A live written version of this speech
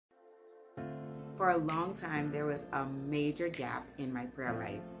For a long time, there was a major gap in my prayer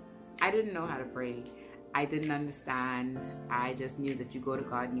life. I didn't know how to pray. I didn't understand. I just knew that you go to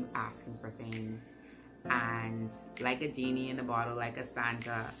God and you ask Him for things. And like a genie in a bottle, like a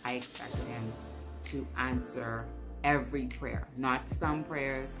Santa, I expected Him to answer every prayer. Not some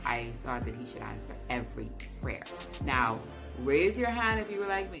prayers. I thought that He should answer every prayer. Now, raise your hand if you were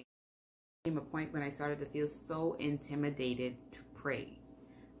like me. There came a point when I started to feel so intimidated to pray,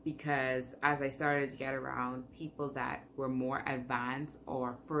 because as I started to get around people that were more advanced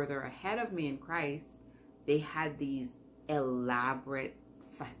or further ahead of me in Christ, they had these elaborate,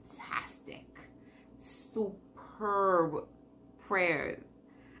 fantastic, superb prayers.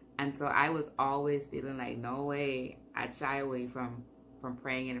 And so I was always feeling like, no way, I'd shy away from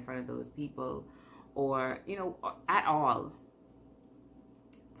praying in front of those people, or, at all.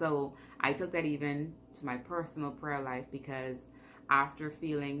 So I took that even to my personal prayer life, because after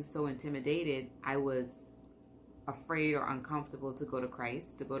feeling so intimidated, I was afraid or uncomfortable to go to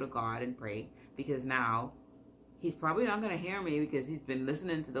Christ, to go to God and pray, because now He's probably not going to hear me because He's been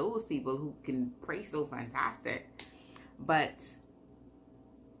listening to those people who can pray so fantastic. But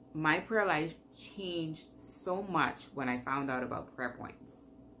my prayer life changed so much when I found out about prayer points.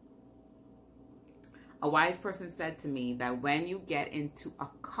 A wise person said to me that when you get into a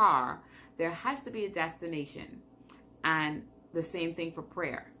car, there has to be a destination. And the same thing for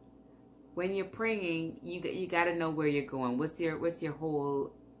prayer. When you're praying, you got to know where you're going. What's your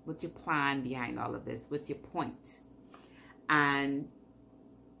plan behind all of this? What's your point? And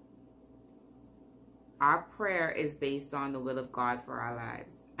our prayer is based on the will of God for our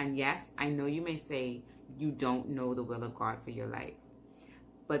lives. And yes, I know you may say you don't know the will of God for your life,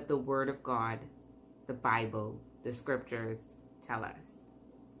 but the Word of God, the Bible, the Scriptures tell us.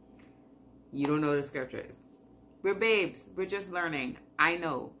 You don't know the Scriptures. We're babes. We're just learning. I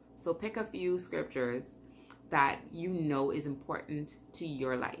know. So pick a few Scriptures that you know is important to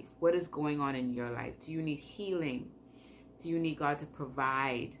your life. What is going on in your life? Do you need healing? Do you need God to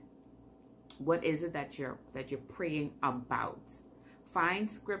provide? What is it that you're praying about? Find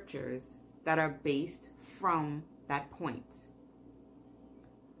Scriptures that are based from that point.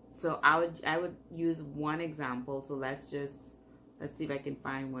 So I would use one example. So let's see if I can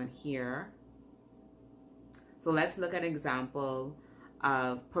find one here. So let's look at an example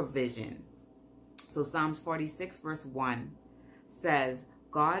of provision. So Psalms 46 verse 1 says,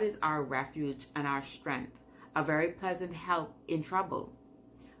 God is our refuge and our strength, a very pleasant help in trouble.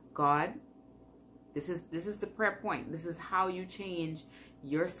 God, this is the prayer point. This is how you change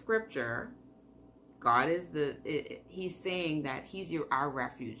your scripture. God is He's saying that He's our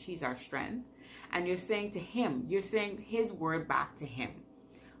refuge. He's our strength. And you're saying to Him, you're saying His word back to Him.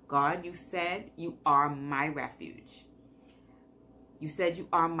 God, you said you are my refuge. You said you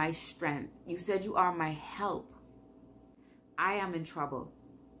are my strength. You said you are my help. I am in trouble.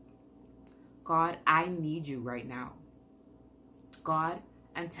 God, I need you right now. God,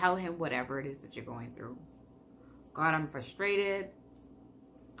 and tell Him whatever it is that you're going through. God, I'm frustrated.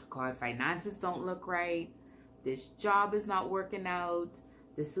 God, finances don't look right. This job is not working out.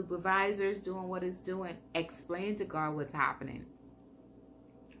 The supervisor's doing what it's doing. Explain to God what's happening.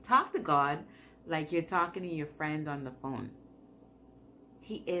 Talk to God like you're talking to your friend on the phone.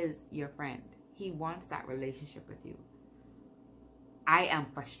 He is your friend. He wants that relationship with you. I am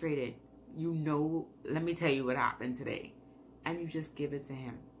frustrated. Let me tell you what happened today. And you just give it to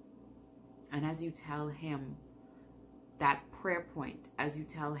Him. And as you tell Him that prayer point, as you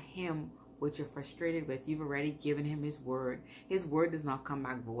tell Him what you're frustrated with, you've already given Him His word. His word does not come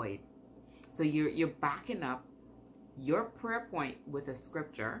back void. So you're backing up your prayer point with a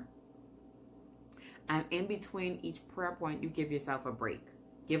scripture. And in between each prayer point, you give yourself a break.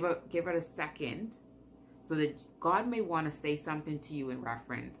 Give it a second so that God may want to say something to you in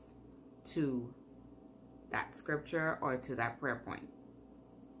reference to that scripture or to that prayer point.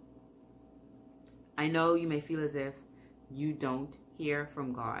 I know you may feel as if you don't hear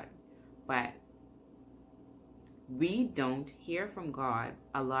from God, but we don't hear from God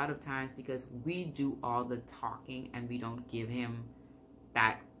a lot of times because we do all the talking and we don't give Him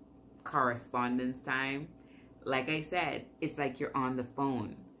that correspondence time. Like I said, it's like you're on the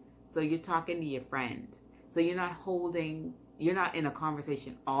phone. So you're talking to your friend. So you're not in a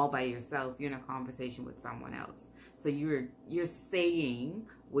conversation all by yourself. You're in a conversation with someone else. So you're saying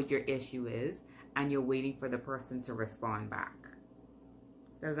what your issue is and you're waiting for the person to respond back.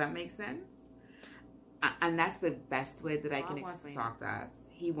 Does that make sense? And that's the best way that I can explain. God wants to talk to us.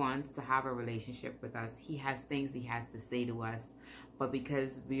 He wants to have a relationship with us. He has things He has to say to us. But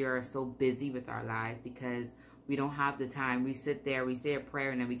because we are so busy with our lives, because we don't have the time, we sit there, we say a prayer,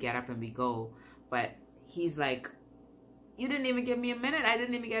 and then we get up and we go. But he's like, you didn't even give me a minute. I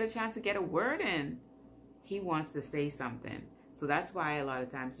didn't even get a chance to get a word in. He wants to say something. So that's why a lot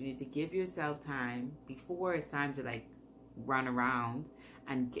of times you need to give yourself time before it's time to like run around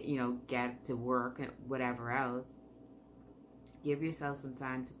and get to work and whatever else. Give yourself some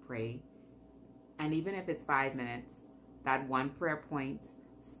time to pray. And even if it's 5 minutes, that one prayer point,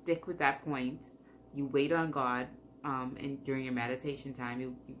 stick with that point. You wait on God, and during your meditation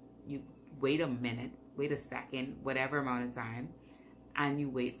time, you wait a minute, wait a second, whatever amount of time, and you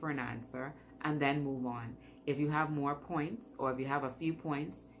wait for an answer, and then move on. If you have more points, or if you have a few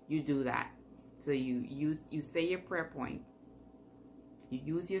points, you do that. So you say your prayer point, you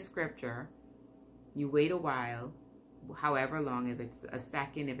use your scripture, you wait a while, however long, if it's a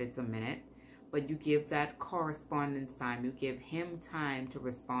second, if it's a minute, but you give that correspondence time. You give him time to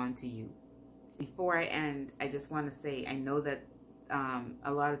respond to you. Before I end, I just want to say, I know that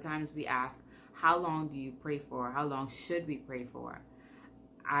a lot of times we ask, how long do you pray for? How long should we pray for?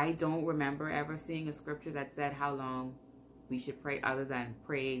 I don't remember ever seeing a scripture that said how long we should pray, other than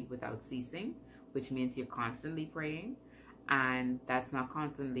pray without ceasing, which means you're constantly praying. And that's not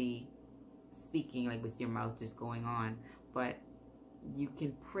constantly speaking, like with your mouth just going on, but you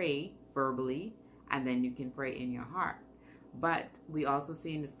can pray verbally, and then you can pray in your heart. But we also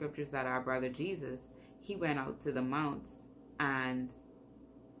see in the scriptures that our brother Jesus, he went out to the mounts and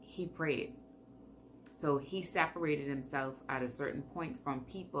he prayed. So he separated himself at a certain point from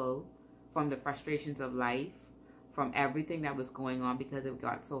people, from the frustrations of life, from everything that was going on, because it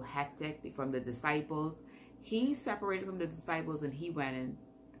got so hectic, from the disciples. He separated from the disciples, and he went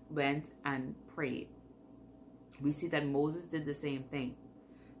and prayed. We see that Moses did the same thing.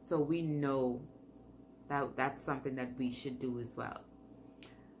 So we know that that's something that we should do as well.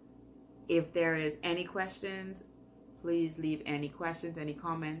 If there is any questions, please leave any questions, any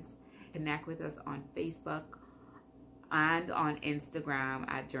comments. Connect with us on Facebook and on Instagram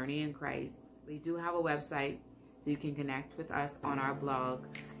at Journey in Christ. We do have a website, so you can connect with us on our blog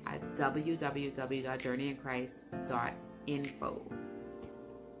at www.journeyinChrist.info.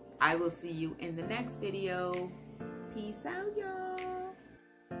 I will see you in the next video. Peace out, y'all.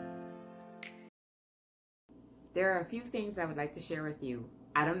 There are a few things I would like to share with you.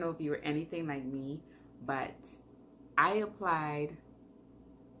 I don't know if you were anything like me, but I applied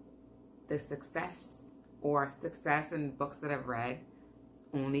the success in books that I've read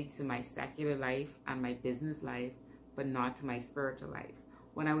only to my secular life and my business life, but not to my spiritual life.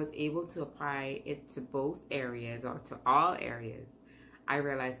 When I was able to apply it to both areas, or to all areas, I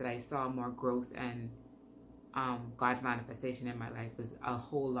realized that I saw more growth, and God's manifestation in my life was a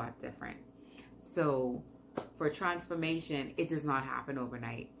whole lot different. So for transformation, it does not happen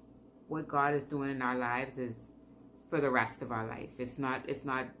overnight. What God is doing in our lives is for the rest of our life. It's not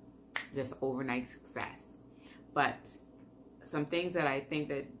just overnight success. But some things that I think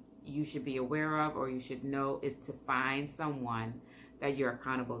that you should be aware of, or you should know, is to find someone that you're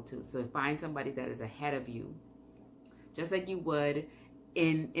accountable to. So find somebody that is ahead of you. Just like you would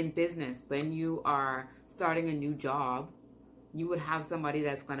in business. When you are starting a new job, you would have somebody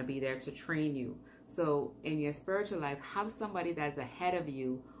that's going to be there to train you. So in your spiritual life, have somebody that's ahead of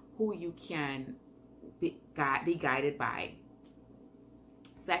you who you can be guided by.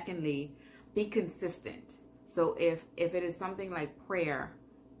 Secondly, be consistent. So if it is something like prayer,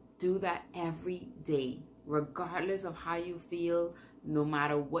 do that every day, regardless of how you feel, no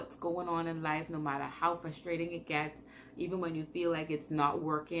matter what's going on in life, no matter how frustrating it gets, even when you feel like it's not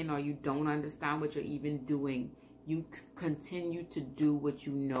working or you don't understand what you're even doing, you continue to do what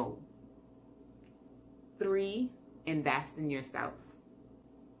you know. 3, invest in yourself.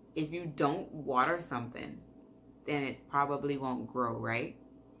 If you don't water something, then it probably won't grow, right?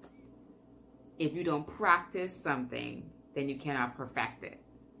 If you don't practice something, then you cannot perfect it.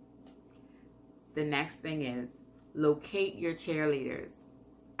 The next thing is locate your cheerleaders.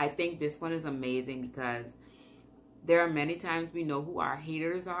 I think this one is amazing because there are many times we know who our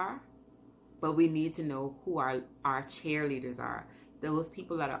haters are, but we need to know who our cheerleaders are. Those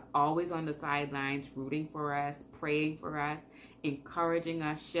people that are always on the sidelines, rooting for us, praying for us, encouraging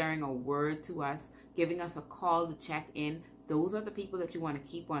us, sharing a word to us, giving us a call to check in. Those are the people that you want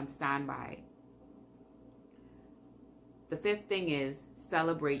to keep on standby. The 5th thing is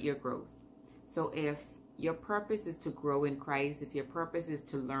celebrate your growth. So if your purpose is to grow in Christ, if your purpose is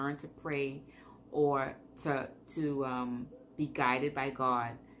to learn to pray or to be guided by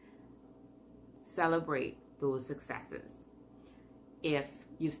God, celebrate those successes. If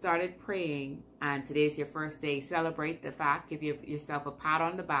you started praying and today's your first day, celebrate the fact, give yourself a pat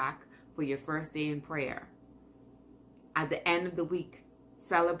on the back for your first day in prayer. At the end of the week,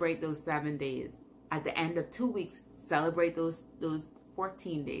 celebrate those 7 days. At the end of 2 weeks, celebrate those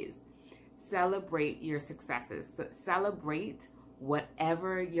 14 days. Celebrate your successes. Celebrate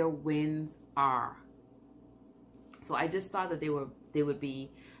whatever your wins are. So I just thought that they would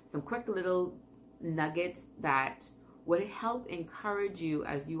be some quick little nuggets that would help encourage you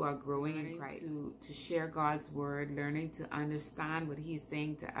as you are growing in Christ. To share God's word, learning to understand what He's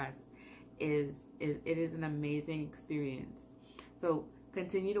saying to us it is an amazing experience. So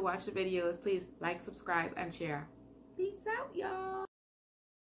continue to watch the videos. Please like, subscribe, and share. Peace out, y'all.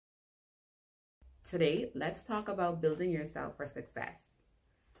 Today, let's talk about building yourself for success.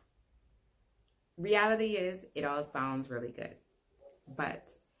 Reality is, it all sounds really good. But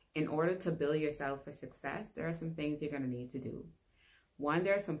in order to build yourself for success, there are some things you're going to need to do. One,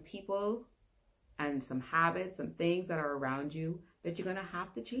 there are some people and some habits, some things that are around you that you're going to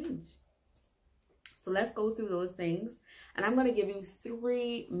have to change. So let's go through those things. And I'm going to give you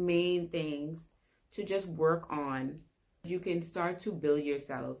 3 main things to just work on. You can start to build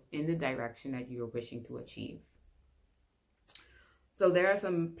yourself in the direction that you're wishing to achieve. So there are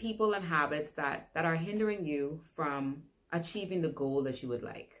some people and habits that are hindering you from achieving the goal that you would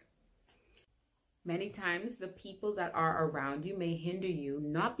like. Many times the people that are around you may hinder you,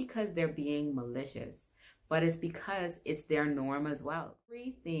 not because they're being malicious, but it's because it's their norm as well.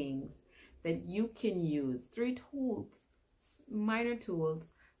 3 things that you can use, 3 tools, minor tools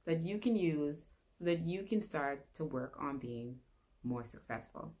that you can use so that you can start to work on being more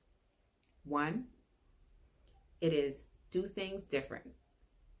successful. 1, it is do things different.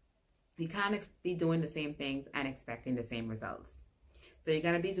 You can't be doing the same things and expecting the same results. So you're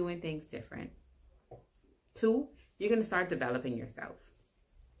going to be doing things different. 2, you're going to start developing yourself.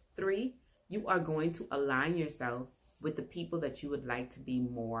 3, you are going to align yourself with the people that you would like to be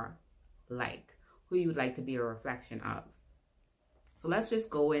more like, who you would like to be a reflection of. So let's just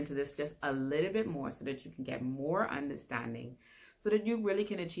go into this just a little bit more so that you can get more understanding so that you really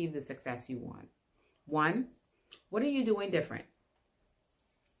can achieve the success you want. 1, what are you doing different?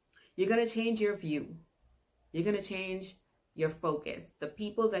 You're going to change your view. You're going to change your focus, the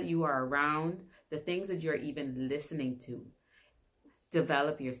people that you are around, the things that you're even listening to.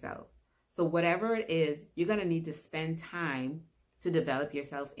 Develop yourself. So whatever it is, you're going to need to spend time to develop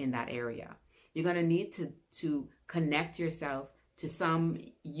yourself in that area. You're going to need to connect yourself to some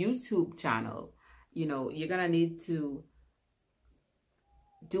YouTube channel. You know, you're going to need to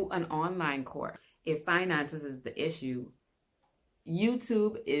do an online course. If finances is the issue,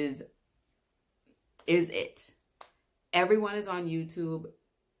 YouTube is it. Everyone is on YouTube.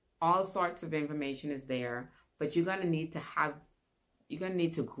 All sorts of information is there, but you're going to need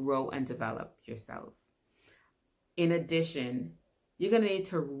to grow and develop yourself. In addition, you're going to need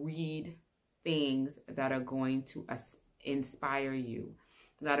to read things that are going to inspire you,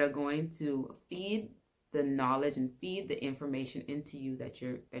 that are going to feed the knowledge and feed the information into you that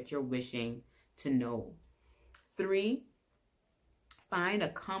you're wishing to know. 3, find a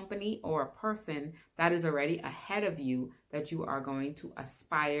company or a person that is already ahead of you that you are going to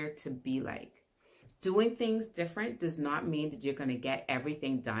aspire to be like. Doing things different does not mean that you're going to get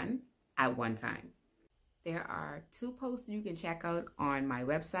everything done at one time. There are 2 posts you can check out on my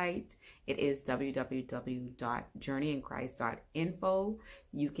website. It is www.journeyinChrist.info.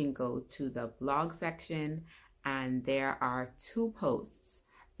 You can go to the blog section and there are 2 posts.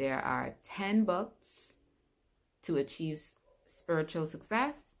 There are 10 books to achieve spiritual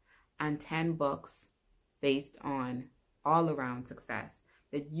success and 10 books based on all around success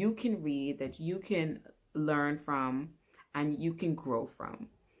that you can read, that you can learn from, and you can grow from.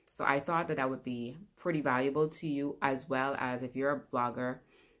 So I thought that would be pretty valuable to you, as well as if you're a blogger.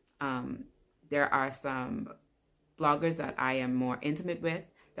 There are some bloggers that I am more intimate with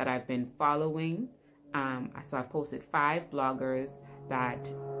that I've been following. So I've posted 5 bloggers that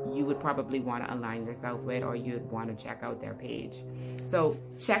you would probably want to align yourself with, or you'd want to check out their page. So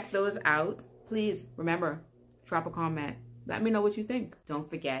check those out. Please remember, drop a comment. Let me know what you think. Don't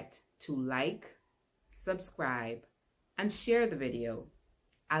forget to like, subscribe, and share the video.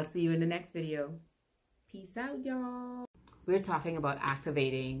 I'll see you in the next video. Peace out, y'all. We're talking about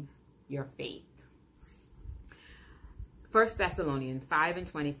activating your faith. 1 Thessalonians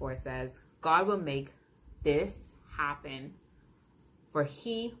 5:24 says, God will make this happen, for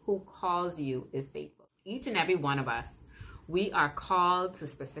he who calls you is faithful. Each and every one of us, we are called to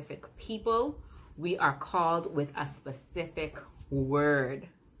specific people. We are called with a specific word.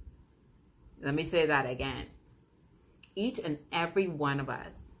 Let me say that again. Each and every one of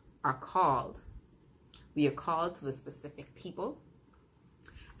us are called. We are called to a specific people,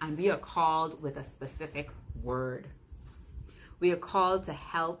 and we are called with a specific word. We are called to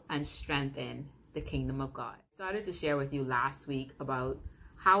help and strengthen the kingdom of God. I started to share with you last week about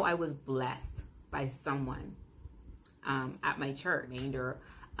how I was blessed by someone at my church. Remainder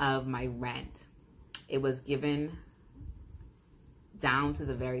of my rent, it was given down to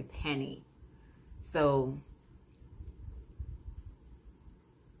the very penny. So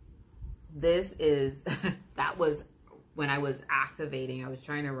this is that was when I was activating. I was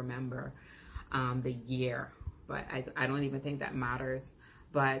trying to remember the year, but I don't even think that matters.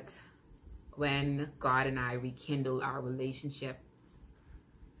 But when God and I rekindled our relationship,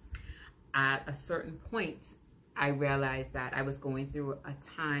 at a certain point, I realized that I was going through a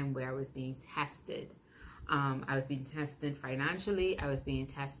time where I was being tested. I was being tested financially. I was being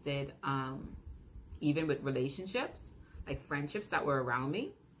tested even with relationships, like friendships that were around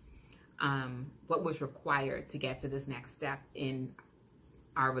me. What was required to get to this next step in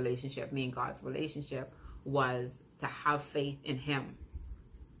our relationship, me and God's relationship, was to have faith in Him.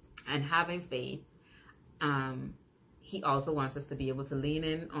 And having faith, He also wants us to be able to lean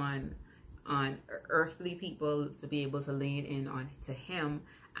in on earthly people, to be able to lean in on to Him,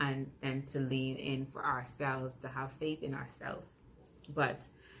 and then to lean in for ourselves, to have faith in ourselves. But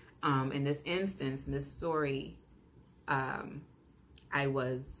in this instance, in this story, I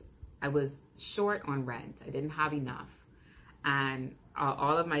was short on rent. I didn't have enough, and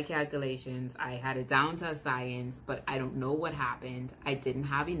all of my calculations, I had it down to a science, but I don't know what happened. I didn't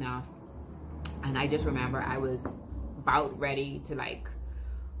have enough, and I just remember I was about ready to like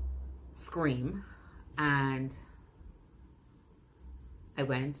scream, and I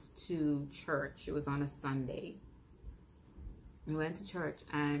went to church. It was on a Sunday. I went to church,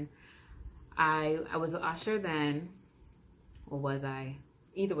 and I was an usher then, or was I?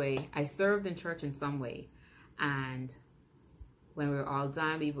 Either way, I served in church in some way. And when we were all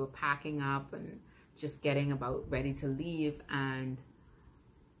done, we were packing up and just getting about ready to leave. And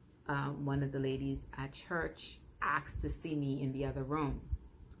one of the ladies at church asked to see me in the other room.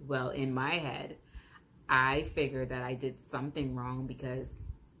 Well, in my head, I figured that I did something wrong, because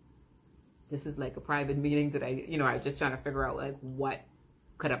this is like a private meeting that I was just trying to figure out like what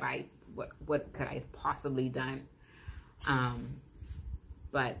could I have possibly done.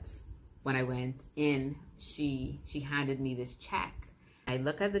 But when I went in, she handed me this check. I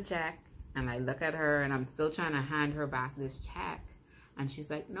look at the check and I look at her, and I'm still trying to hand her back this check. And she's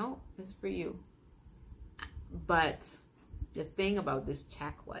like, "No, it's for you." But the thing about this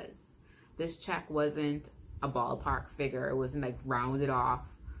check wasn't a ballpark figure. It wasn't like rounded off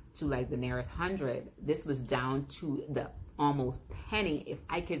to like the nearest 100. This was down to the almost penny. If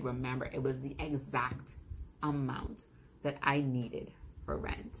I could remember, it was the exact amount that I needed for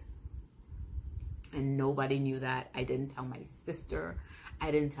rent. And nobody knew that. I didn't tell my sister. I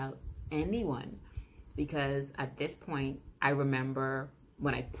didn't tell anyone, because at this point, I remember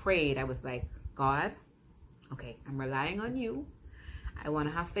when I prayed, I was like, "God, okay, I'm relying on you. I want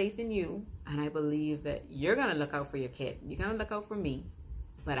to have faith in you, and I believe that you're going to look out for your kid. You're going to look out for me,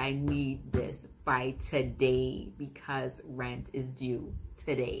 but I need this by today, because rent is due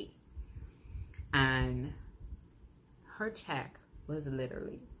today." And her check was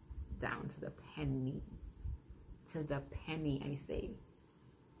literally down to the penny. To the penny, I say.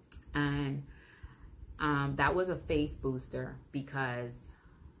 And that was a faith booster, because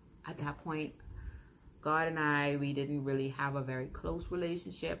at that point, God and we didn't really have a very close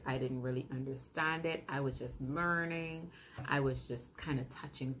relationship. I didn't really understand it. I was just learning. I was just kind of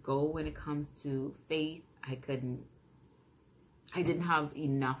touch and go when it comes to faith. I didn't have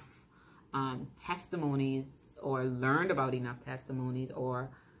enough testimonies, or learned about enough testimonies,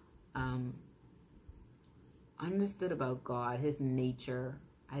 or understood about God, His nature.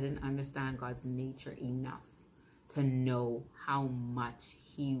 I didn't understand God's nature enough to know how much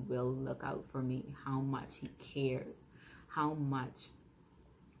He will look out for me, how much He cares, how much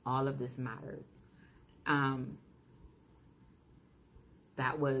all of this matters.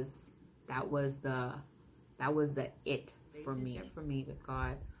 That was the it for me. For me with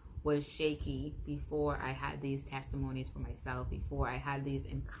God was shaky before I had these testimonies for myself, before I had these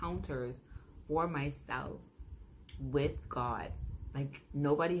encounters for myself with God. Like,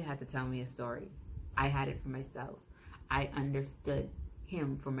 nobody had to tell me a story. I had it for myself. I understood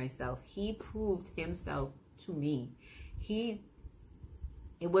Him for myself. He proved Himself to me. It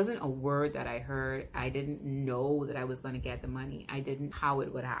wasn't a word that I heard. I didn't know that I was going to get the money. I didn't know how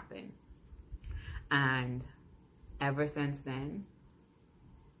it would happen. And ever since then,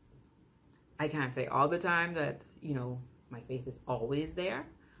 I can't say all the time that, my faith is always there,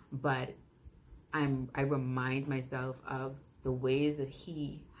 but I remind myself of the ways that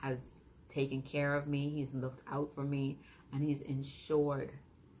He has taken care of me. He's looked out for me, and He's ensured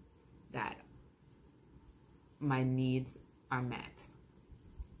that my needs are met.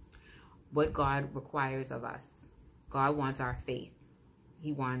 What God requires of us, God wants our faith.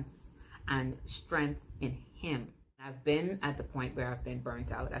 He wants and strength in Him. I've been at the point where I've been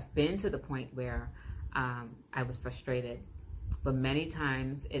burnt out. I've been to the point where I was frustrated. But many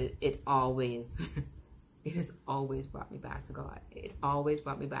times it always, it has always brought me back to God. It always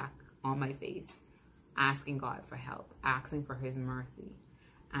brought me back on my face, asking God for help, asking for His mercy.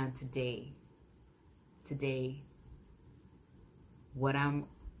 And today, what I'm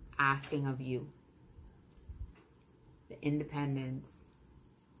asking of you, the independence,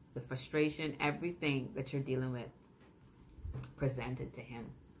 the frustration, everything that you're dealing with, present it to Him.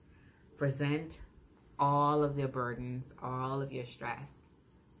 Present all of your burdens, all of your stress,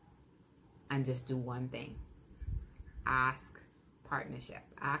 and just do one thing. Ask partnership.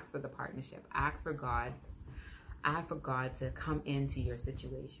 Ask for the partnership. Ask for God to come into your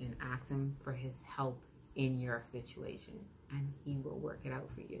situation. Ask Him for His help in your situation, and He will work it out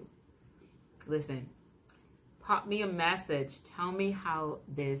for you. Listen, pop me a message. Tell me how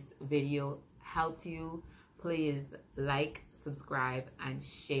this video helped you. Please like, subscribe, and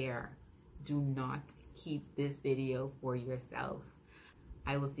share. Do not keep this video for yourself.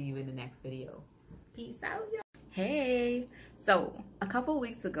 I will see you in the next video. Peace out, y'all. Hey, so a couple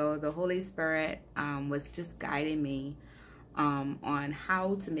weeks ago, the Holy Spirit was just guiding me on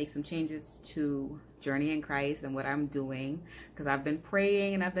how to make some changes to Journey in Christ and what I'm doing, because I've been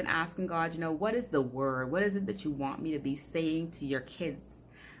praying and I've been asking God, what is the word? What is it that you want me to be saying to your kids?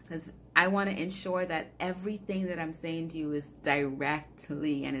 Because I want to ensure that everything that I'm saying to you is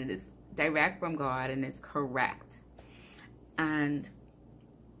directly, and it is direct from God, and it's correct. And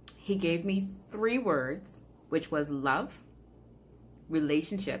He gave me 3 words, which was love,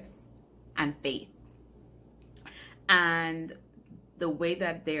 relationships, and faith. And the way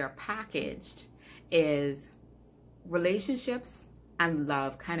that they are packaged is relationships and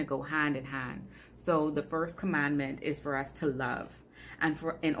love kind of go hand in hand. So the first commandment is for us to love. And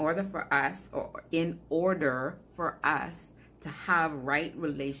in order for us to have right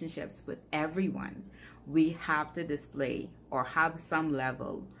relationships with everyone, we have to display or have some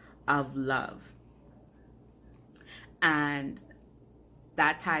level of love. And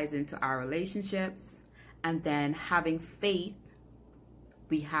that ties into our relationships. And then having faith,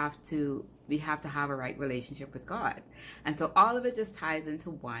 we have to have a right relationship with God. And so all of it just ties into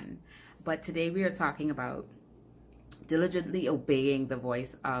one. But today we are talking about diligently obeying the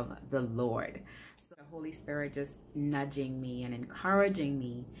voice of the Lord. So the Holy Spirit just nudging me and encouraging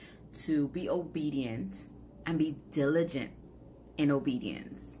me to be obedient and be diligent in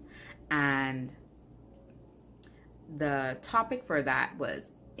obedience. And the topic for that was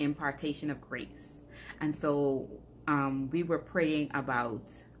impartation of grace. And so we were praying about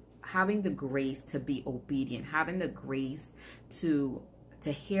having the grace to be obedient, having the grace to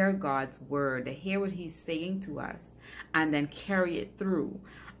hear God's word, to hear what He's saying to us, and then carry it through.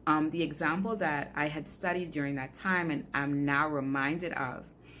 The example that I had studied during that time and I'm now reminded of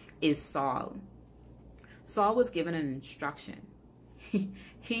is Saul. Saul was given an instruction.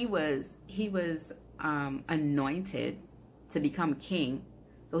 He was anointed to become king.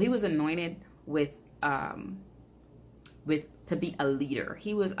 So he was anointed to be a leader.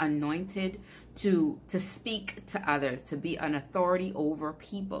 He was anointed to speak to others, to be an authority over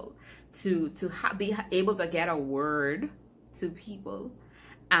people, to be able to get a word to people.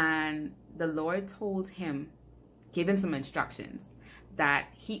 And the Lord told him, gave him some instructions that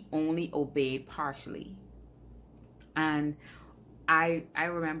he only obeyed partially. And I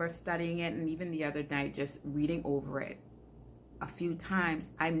remember studying it, and even the other night just reading over it a few times.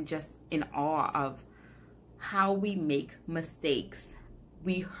 I'm just in awe of how we make mistakes.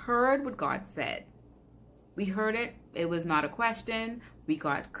 We heard what God said. We heard it. It was not a question. We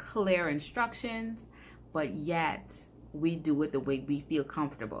got clear instructions, but yet we do it the way we feel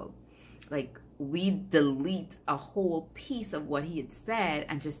comfortable. Like we delete a whole piece of what He had said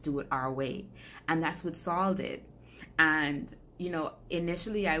and just do it our way. And that's what Saul did. And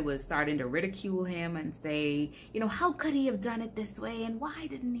initially I was starting to ridicule him and say, how could he have done it this way? And why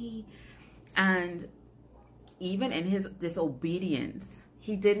didn't he? And even in his disobedience,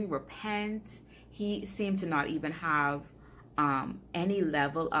 he didn't repent. He seemed to not even have any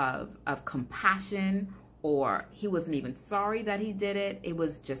level of compassion, or he wasn't even sorry that he did it. It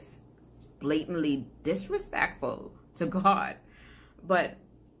was just blatantly disrespectful to God. But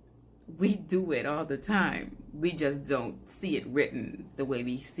we do it all the time. We just don't see it written the way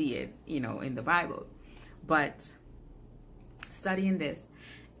we see it, in the Bible. But studying this,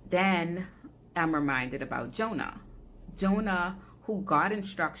 then I'm reminded about Jonah. Jonah, who got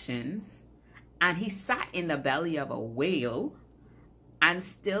instructions And he sat in the belly of a whale and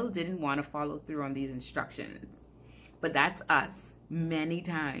still didn't want to follow through on these instructions. But that's us many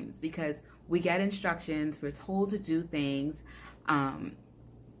times, because we get instructions, we're told to do things,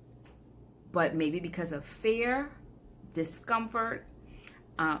 but maybe because of fear, discomfort.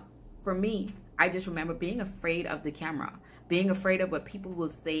 For me, I just remember being afraid of the camera, being afraid of what people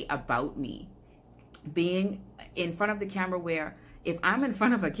will say about me, being in front of the camera, where if I'm in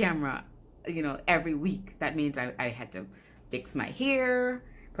front of a camera, you know, every week, that means I had to fix my hair,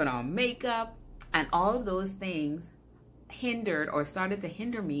 put on makeup, and all of those things hindered or started to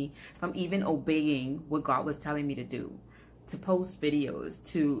hinder me from even obeying what God was telling me to do, to post videos,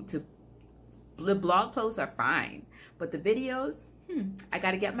 the blog posts are fine, but the videos, I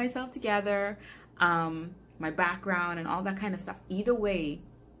got to get myself together, my background and all that kind of stuff. Either way,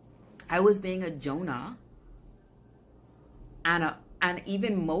 I was being a Jonah and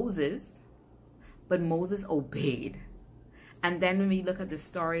even Moses, but Moses obeyed. And then when we look at the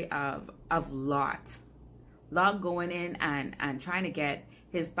story of Lot going in and trying to get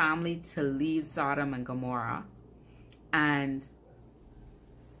his family to leave Sodom and Gomorrah, and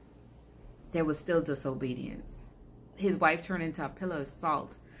there was still disobedience. His wife turned into a pillar of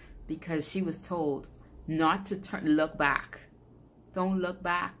salt because she was told not to look back. Don't look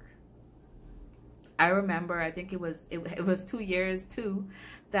back. I remember, I think it was 2 years too,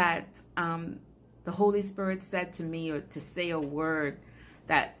 that the Holy Spirit said to me, or to say a word,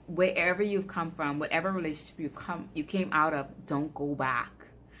 that wherever you've come from, whatever relationship you came out of, don't go back.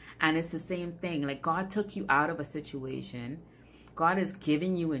 And it's the same thing. Like, God took you out of a situation. God is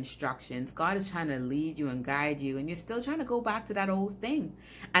giving you instructions. God is trying to lead you and guide you, and you're still trying to go back to that old thing.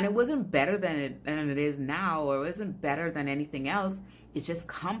 And it wasn't better than it is now, or it isn't better than anything else. It's just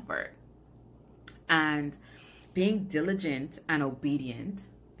comfort. And being diligent and obedient,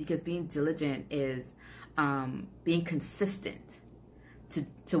 because being diligent is being consistent,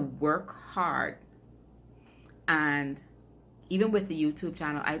 to work hard. And even with the YouTube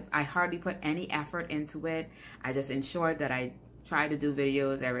channel, I hardly put any effort into it. I just ensured that I try to do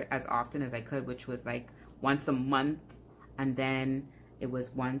videos as often as I could, which was like once a month, and then it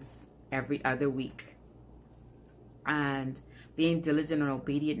was once every other week. And being diligent and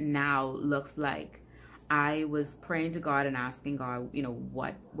obedient now looks like I was praying to God and asking God, you know,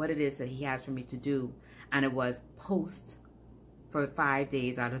 what it is that he has for me to do. And it was post for 5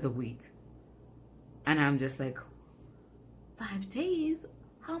 days out of the week. And I'm just like, 5 days?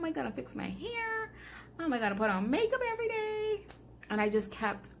 How am I going to fix my hair? How am I going to put on makeup every day? And I just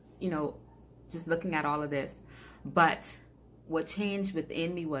kept, you know, just looking at all of this. But what changed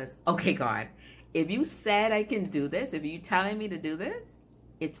within me was, okay, God, if you said I can do this, if you're telling me to do this,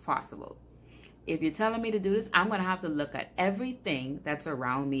 it's possible. If you're telling me to do this, I'm going to have to look at everything that's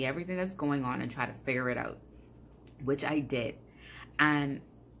around me, everything that's going on, and try to figure it out, which I did. And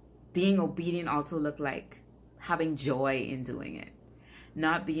being obedient also looked like having joy in doing it,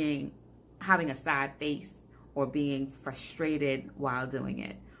 not having a sad face or being frustrated while doing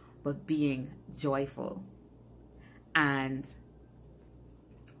it, but being joyful. And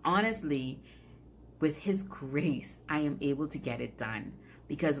honestly, with his grace, I am able to get it done,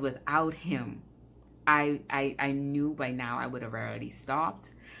 because without him, I knew by now I would have already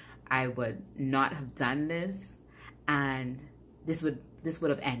stopped. I would not have done this, and this would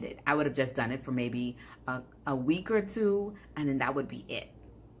have ended. I would have just done it for maybe a week or two, and then that would be it.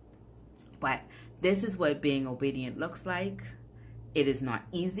 But this is what being obedient looks like. It is not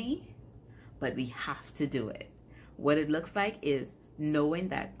easy, but we have to do it. What it looks like is knowing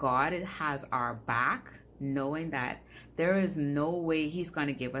that God has our back, knowing that there is no way he's going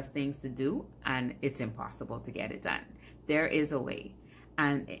to give us things to do and it's impossible to get it done. There is a way.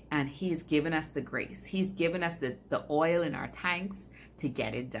 And he's given us the grace. He's given us the oil in our tanks to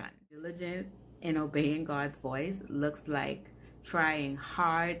get it done. Diligent in obeying God's voice looks like trying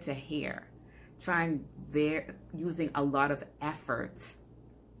hard to hear, using a lot of effort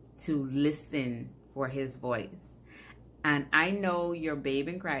to listen for his voice. And I know you're a babe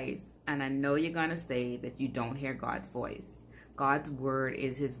in Christ, and I know you're going to say that you don't hear God's voice. God's word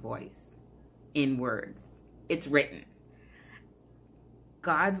is his voice in words. It's written.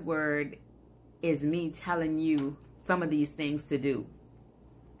 God's word is me telling you some of these things to do.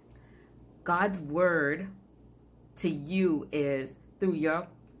 God's word to you is through your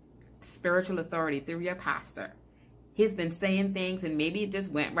spiritual authority, through your pastor. He's been saying things, and maybe it just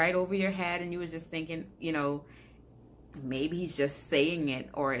went right over your head and you were just thinking, you know, maybe he's just saying it,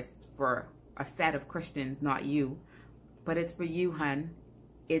 or it's for a set of Christians, not you. But it's for you, hun.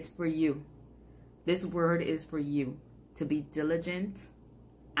 It's for you. This word is for you to be diligent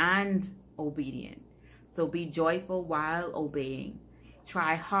and obedient. So be joyful while obeying.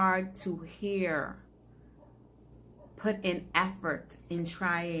 Try hard to hear. Put in effort in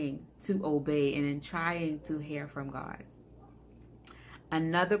trying to obey and in trying to hear from God.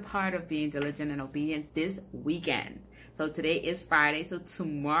 Another part of being diligent and obedient this weekend. So today is Friday. So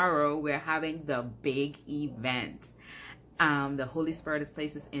tomorrow we're having the big event. The Holy Spirit has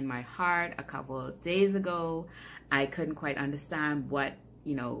placed this in my heart a couple of days ago. I couldn't quite understand what,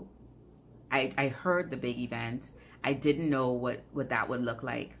 I heard the big event. I didn't know what that would look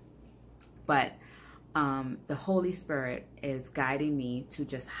like. But the Holy Spirit is guiding me to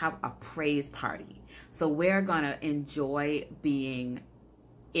just have a praise party. So we're going to enjoy being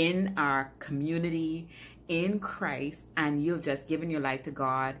in our community, in Christ, and you've just given your life to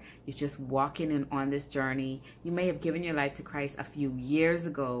God. You're just walking in on this journey. You may have given your life to Christ a few years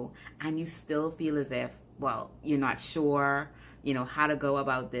ago, and you still feel as if, well, you're not sure, how to go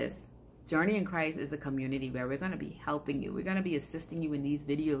about this. Journey in Christ is a community where we're going to be helping you. We're going to be assisting you in these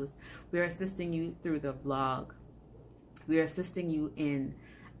videos. We're assisting you through the vlog. We're assisting you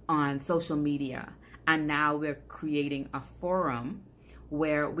on social media. And now we're creating a forum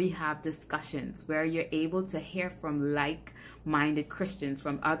where we have discussions, where you're able to hear from like-minded Christians,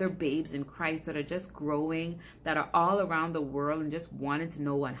 from other babes in Christ that are just growing, that are all around the world and just wanting to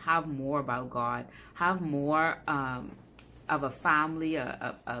know and have more about God, have more of a family,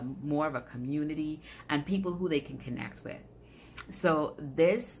 more of a community, and people who they can connect with. So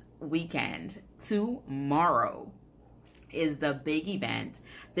this weekend, tomorrow, is the big event.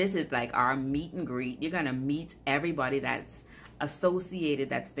 This is like our meet and greet. You're going to meet everybody that's associated,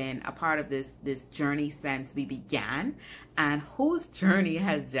 that's been a part of this journey since we began, and whose journey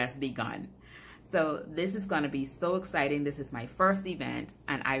has just begun. So this is going to be so exciting. This is my first event,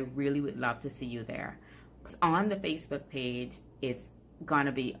 and I really would love to see you there. On the Facebook page, it's going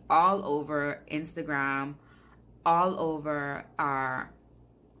to be all over Instagram, all over our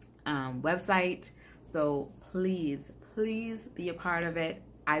website. So please be a part of it.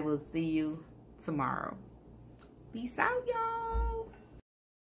 I will see you tomorrow. Peace out, y'all.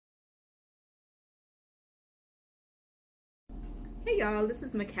 Hey, y'all. This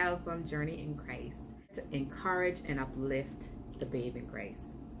is Mikkel from Journey in Christ, to encourage and uplift the babe in Christ.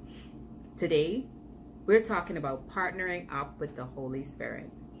 Today, we're talking about partnering up with the Holy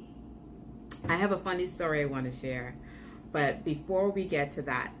Spirit. I have a funny story I want to share, but before we get to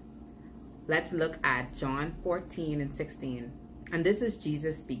that, let's look at John 14:16. And this is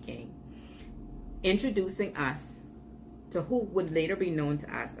Jesus speaking, introducing us to who would later be known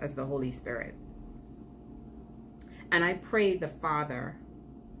to us as the Holy Spirit. And I pray the Father,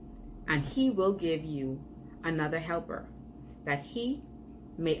 and he will give you another helper, that he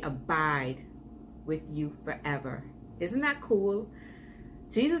may abide with you forever. Isn't that cool?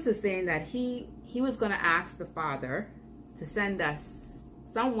 Jesus is saying that he was going to ask the Father to send us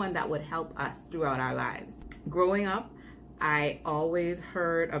someone that would help us throughout our lives. Growing up, I always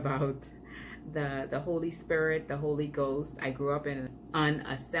heard about the Holy Spirit, the Holy Ghost. I grew up in an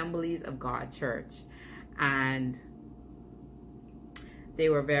Assemblies of God church, and they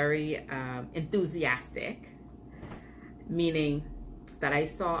were very enthusiastic, meaning that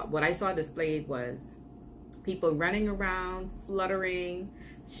what I saw displayed was people running around, fluttering,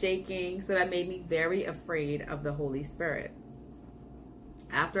 shaking. So that made me very afraid of the Holy Spirit.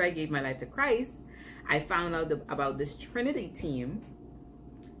 After I gave my life to Christ, I found out about this Trinity team,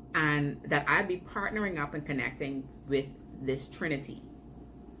 and that I'd be partnering up and connecting with this Trinity.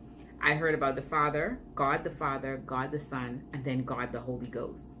 I heard about the Father, God the Son, and then God the Holy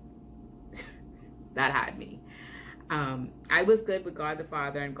Ghost. That had me. I was good with God the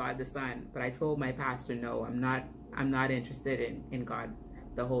Father and God the Son, but I told my pastor, no, I'm not interested in God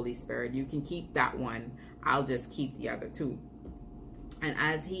the Holy Spirit. You can keep that one. I'll just keep the other two. And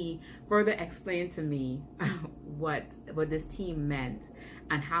as he further explained to me what this team meant,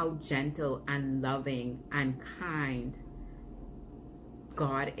 and how gentle and loving and kind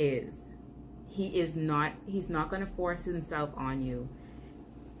God is, he's not going to force himself on you.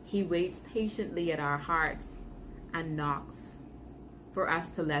 He waits patiently at our hearts and knocks for us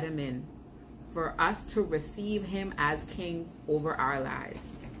to let him in, for us to receive him as king over our lives.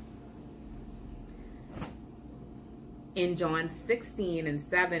 In John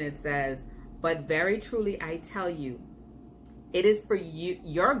 16:7, it says, "But very truly I tell you, it is for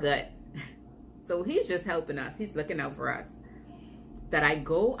your good." So he's just helping us. He's looking out for us. "That I'm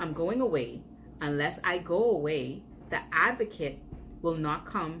going away. Unless I go away, the advocate will not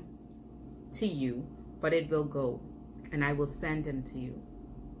come to you, but it will go, and I will send him to you."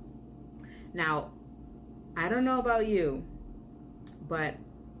 Now, I don't know about you, but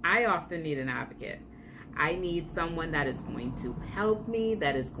I often need an advocate. I need someone that is going to help me,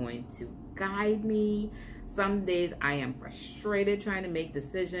 that is going to guide me. Some days I am frustrated trying to make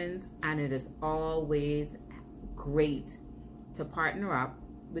decisions, and it is always great to partner up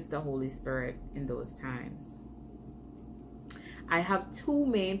with the Holy Spirit in those times. I have two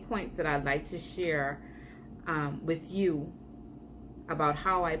main points that I'd like to share with you about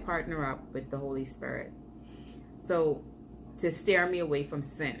how I partner up with the Holy Spirit. So, to steer me away from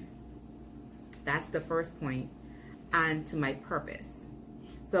sin. That's the first point, and to my purpose.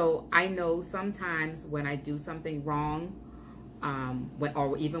 So I know sometimes when I do something wrong,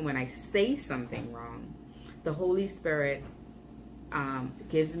 or even when I say something wrong, the Holy Spirit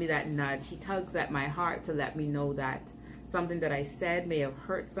gives me that nudge. He tugs at my heart to let me know that something that I said may have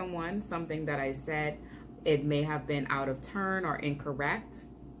hurt someone, something that I said, it may have been out of turn or incorrect.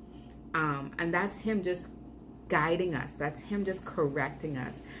 And that's Him just guiding us. That's Him just correcting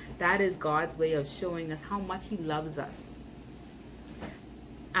us. That is God's way of showing us how much He loves us.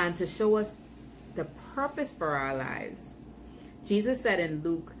 And to show us the purpose for our lives. Jesus said in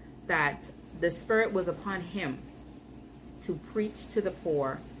Luke that the Spirit was upon Him to preach to the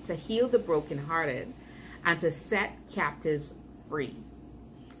poor, to heal the brokenhearted, and to set captives free.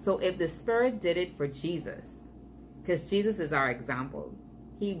 So if the Spirit did it for Jesus, because Jesus is our example,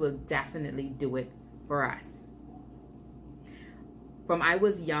 He will definitely do it for us. From I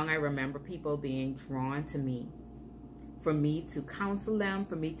was young, I remember people being drawn to me, for me to counsel them,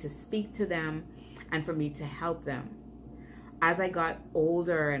 for me to speak to them, and for me to help them. As I got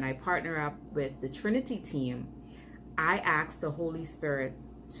older and I partner up with the Trinity team, I asked the Holy Spirit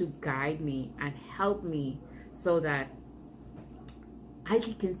to guide me and help me so that I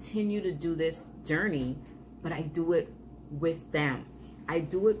can continue to do this journey, but I do it with them. I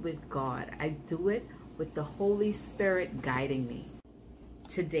do it with God. I do it with the Holy Spirit guiding me.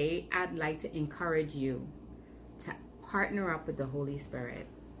 Today, I'd like to encourage you to partner up with the Holy Spirit.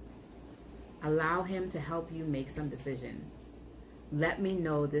 Allow Him to help you make some decisions. Let me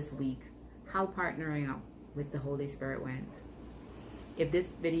know this week how partnering up with the Holy Spirit went. If this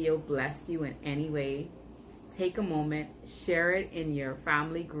video blessed you in any way, take a moment, share it in your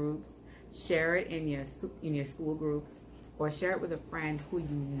family groups, share it in your school groups, or share it with a friend who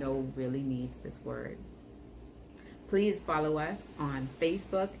you know really needs this word. Please follow us on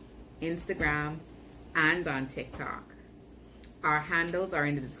Facebook, Instagram, and on TikTok. Our handles are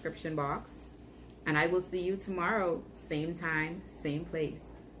in the description box. And I will see you tomorrow, same time, same place.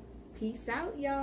 Peace out, y'all.